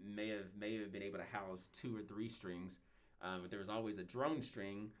may have been able to house 2 or 3 strings, but there was always a drone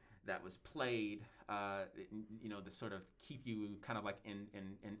string that was played, to sort of keep you kind of like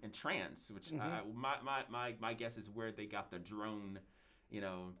in trance, which my guess is where they got the drone,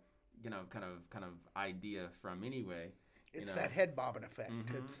 kind of idea from anyway. It's that head bobbing effect.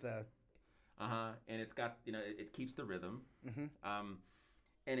 Mm-hmm. It's the. And it's got it keeps the rhythm,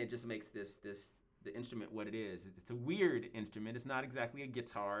 and it just makes the instrument what it is. It's a weird instrument. It's not exactly a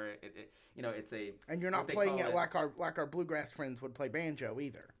guitar. It's a. And you're not playing it like our bluegrass friends would play banjo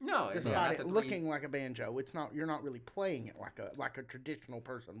either. No, despite it looking like a banjo, it's not. You're not really playing it like a traditional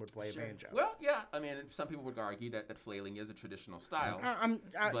person would play a banjo. Well, yeah. I mean, some people would argue that flailing is a traditional style.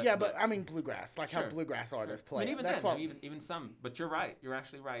 But I mean bluegrass, like how bluegrass artists play. I mean, even that's some. But you're right. You're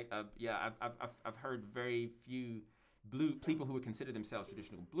actually right. I've heard very few people who would consider themselves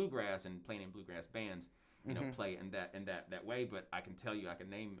traditional bluegrass and playing in bluegrass bands, play in that way. But I can tell you, I can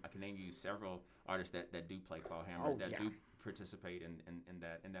name you several artists that do play clawhammer, do participate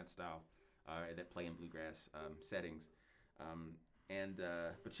in that style, that play in bluegrass settings,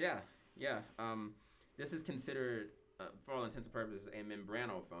 this is considered, for all intents and purposes, a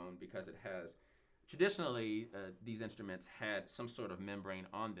membranophone because it has. Traditionally, these instruments had some sort of membrane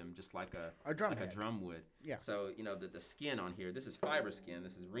on them, just like a drum would. Yeah. So the skin on here, this is fiber skin,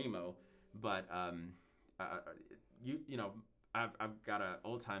 this is Remo, but I've got an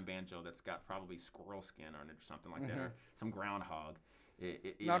old time banjo that's got probably squirrel skin on it or something like that, or some groundhog.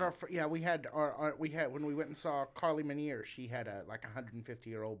 We had when we went and saw Carly Menier, she had a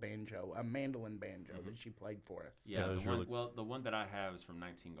 150-year-old banjo, a mandolin banjo that she played for us. Yeah, the one that I have is from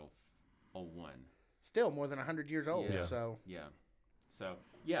 1901. Still more than 100 years old. Yeah. So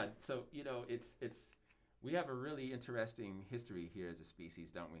it's we have a really interesting history here as a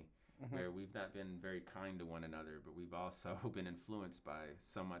species, don't we? Where we've not been very kind to one another, but we've also been influenced by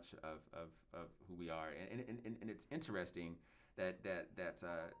so much of who we are, and it's interesting that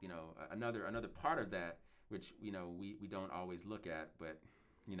another part of that, which we don't always look at, but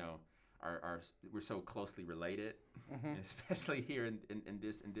we're so closely related, especially here in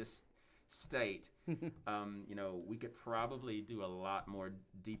this state. We could probably do a lot more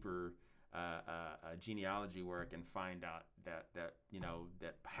deeper genealogy work and find out that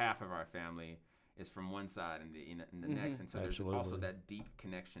half of our family is from one side and the next, and so there's also that deep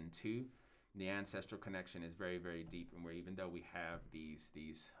connection too. The ancestral connection is very, very deep, and where even though we have these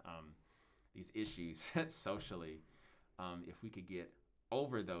issues socially, if we could get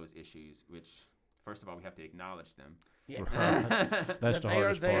over those issues, which first of all we have to acknowledge them. Yeah. That's that the they are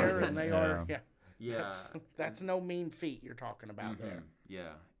hardest there part. and they are. Yeah. Yeah, That's no mean feat you're talking about there.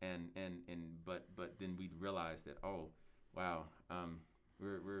 Yeah, but then we realize that, oh, wow,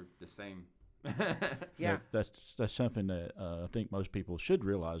 we're the same. Yeah. That's something that I think most people should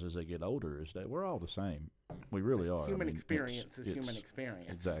realize as they get older, is that we're all the same. We really are. Human I mean, experience is human it's- experience.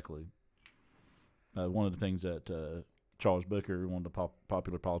 Exactly. One of the things that Charles Booker, one of the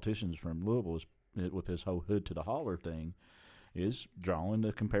popular politicians from Louisville, with his whole hood to the holler thing, is drawing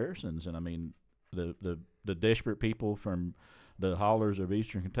the comparisons. And I mean, the desperate people from the hollers of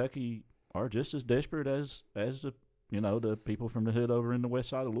Eastern Kentucky are just as desperate as the people from the hood over in the west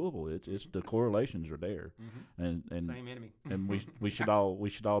side of Louisville. It's the correlations are there, and Same enemy. and we should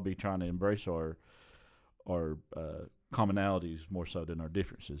all be trying to embrace our commonalities more so than our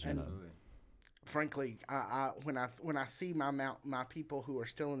differences. You know. Absolutely. Frankly, when I see my people who are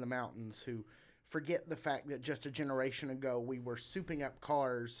still in the mountains, who forget the fact that just a generation ago we were souping up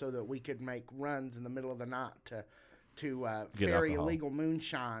cars so that we could make runs in the middle of the night to ferry alcohol. illegal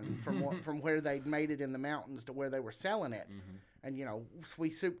moonshine from where they'd made it in the mountains to where they were selling it. And we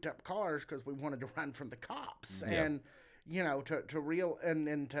souped up cars because we wanted to run from the cops. Yeah. And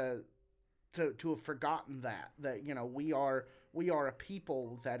to have forgotten that we are a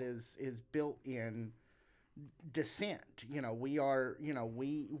people that is built in dissent. We are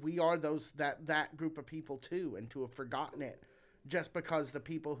those that group of people too, and to have forgotten it just because the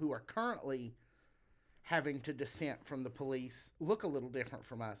people who are currently having to dissent from the police look a little different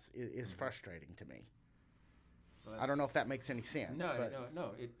from us is frustrating to me. Well, I don't know if that makes any sense. No, but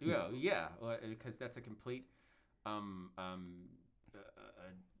no. Because that's a complete, a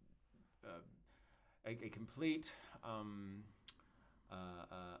complete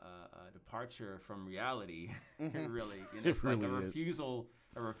departure from reality. Really, it's like really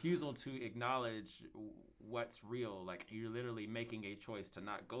a refusal to acknowledge what's real. Like you're literally making a choice to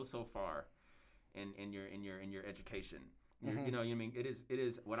not go so far in your education. You know what I mean? It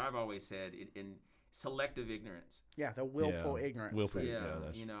is what I've always said in selective ignorance. Yeah, the willful ignorance. Willful, Yeah,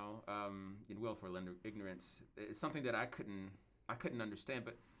 that's- in willful ignorance. It's something that I couldn't understand.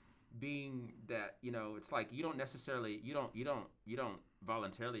 But being that it's like you don't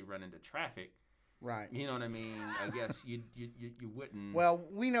voluntarily run into traffic. Right. You know what I mean? I guess you wouldn't. Well,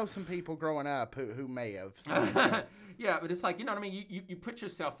 we know some people growing up who may have. Yeah, but it's like, you know what I mean? You put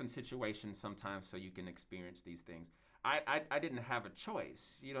yourself in situations sometimes so you can experience these things. I didn't have a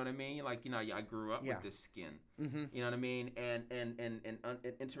choice. You know what I mean? Like, I grew up with this skin. Mm-hmm. You know what I mean? And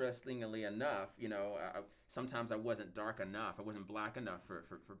interestingly enough, sometimes I wasn't dark enough. I wasn't black enough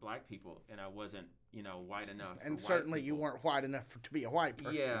for black people, and I wasn't, white enough. And for certainly white you people. weren't white enough to be a white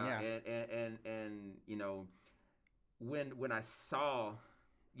person. Yeah. And when I saw,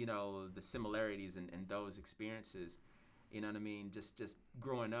 the similarities in those experiences, you know what I mean? Just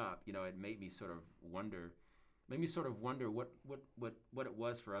growing up, it made me sort of wonder what it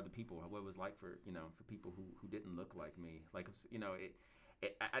was for other people, what it was like for people who didn't look like me. Like,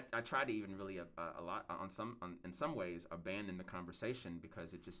 I tried to even really a lot in some ways abandon the conversation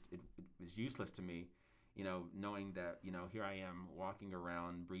because it was useless to me, knowing that here I am walking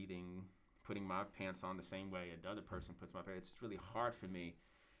around, breathing, putting my pants on the same way another person puts my pants. It's really hard for me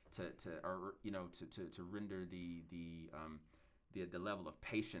to render the level of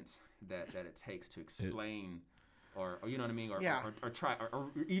patience that it takes to explain. Or you know what I mean, or try,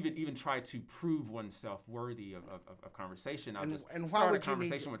 or even try to prove oneself worthy of conversation. I'll just start a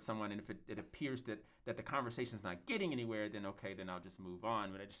conversation with someone, and if it appears that the conversation's not getting anywhere, then okay, then I'll just move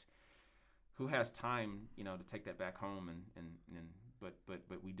on. But who has time, to take that back home, but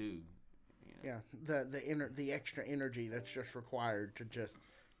we do. Yeah, the extra energy that's just required to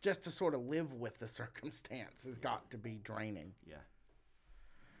just to sort of live with the circumstance has got to be draining. Yeah.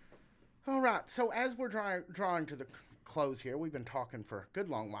 All right, so as we're drawing to the close here, we've been talking for a good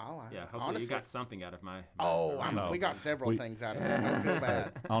long while. Hopefully honestly, you got something out of my we got several things out of it. Don't feel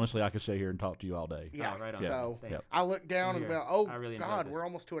bad. Honestly, I could sit here and talk to you all day. Yeah, right on. So Thanks. I look down and go, I really enjoyed God, this. we're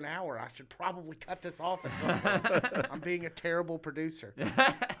almost to an hour. I should probably cut this off at some point. I'm being a terrible producer.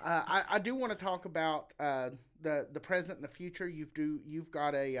 I do want to talk about the present and the future. You've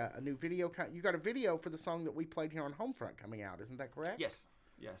got a new video. You got a video for the song that we played here on Homefront coming out. Isn't that correct? Yes.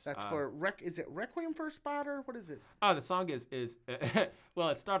 Yes. That's for is it Requiem for a Spider? What is it? Oh, the song is well,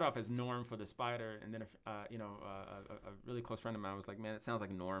 it started off as Norm for the Spider, and then a really close friend of mine was like, "Man, it sounds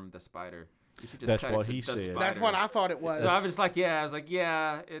like Norm the Spider. You should just That's cut what it to he the said. Spider." That's what I thought it was. So I was like,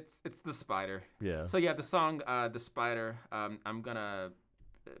 yeah, it's the Spider. Yeah. So yeah, the song the Spider. I'm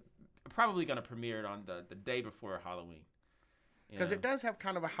probably gonna premiere it on the day before Halloween. Because it does have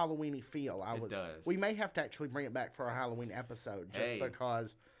kind of a Halloweeny feel. It does. We may have to actually bring it back for our Halloween episode, Hey.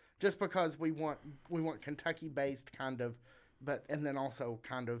 just because we want Kentucky based kind of, and then also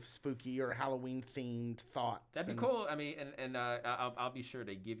kind of spooky or Halloween themed thoughts. That'd be cool. I mean, and I'll be sure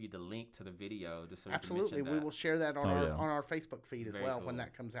to give you the link to the video just so you can Absolutely, mention we that. will share that on Oh, on yeah. our Facebook feed as Very well cool. when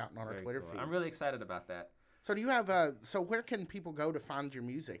that comes out and on our Very Twitter cool. feed. I'm really excited about that. So do you have so where can people go to find your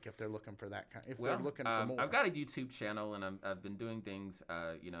music if they're looking for that kind? If they're looking for more, I've got a YouTube channel and I've been doing things,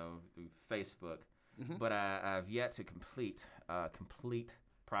 through Facebook, but I've yet to complete a complete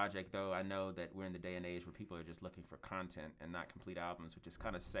project. Though I know that we're in the day and age where people are just looking for content and not complete albums, which is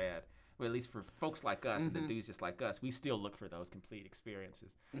kind of sad. Well, at least for folks like us and enthusiasts like us, we still look for those complete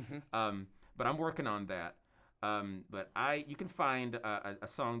experiences. But I'm working on that. But you can find a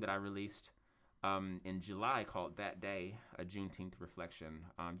song that I released in July called "That Day," a Juneteenth reflection.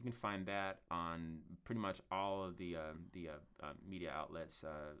 You can find that on pretty much all of the media outlets,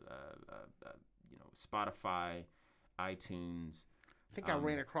 Spotify, iTunes. I think I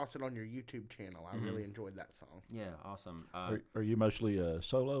ran across it on your YouTube channel. I really enjoyed that song. Yeah, awesome. Are you mostly a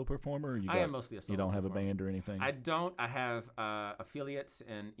solo performer? Or I am mostly a solo You don't have performer. a band or anything? I don't. I have affiliates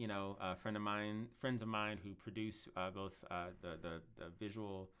and friends of mine who produce both the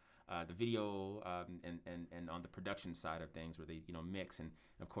visual, the video, and on the production side of things where they mix, and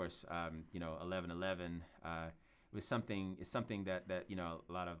of course 1111 was something that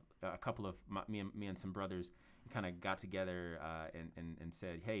a couple of me and some brothers kind of got together and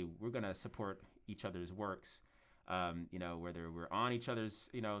said, hey, we're gonna support each other's works, whether we're on each other's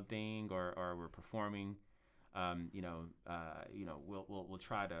thing or we're performing, we'll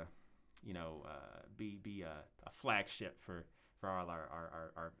try to be a flagship for all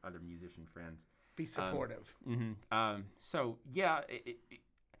our other musician friends. Be supportive. So yeah,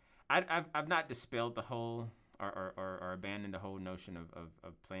 I've not dispelled the whole or abandoned the whole notion of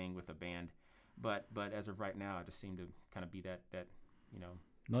playing with a band, but as of right now, I just seem to kind of be that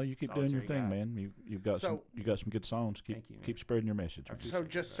No, you keep doing your solitary thing, guy. man. You've got some good songs. Thank you, man. Keep spreading your message. I So appreciate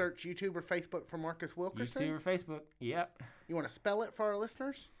just that. search YouTube or Facebook for Marcus Wilkerson. YouTube or Facebook. Yep. You want to spell it for our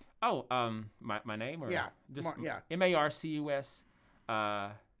listeners? Oh, my name or Yeah, just yeah. Marcus Wilkerson.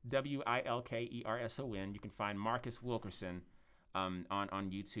 You can find Marcus Wilkerson on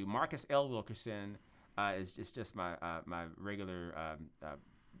YouTube. Marcus L. Wilkerson is just my regular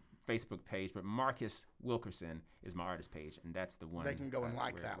Facebook page, but Marcus Wilkerson is my artist page, and that's the one They can go and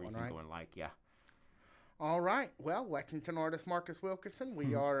like where that you one, can right? go and like, yeah. All right. Well, Lexington artist Marcus Wilkerson,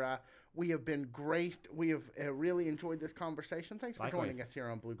 we have been great. We have really enjoyed this conversation. Thanks for Likewise. joining us here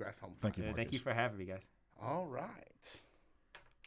on Bluegrass Home. Thank you, Thank Marcus. you for having me, guys. All right.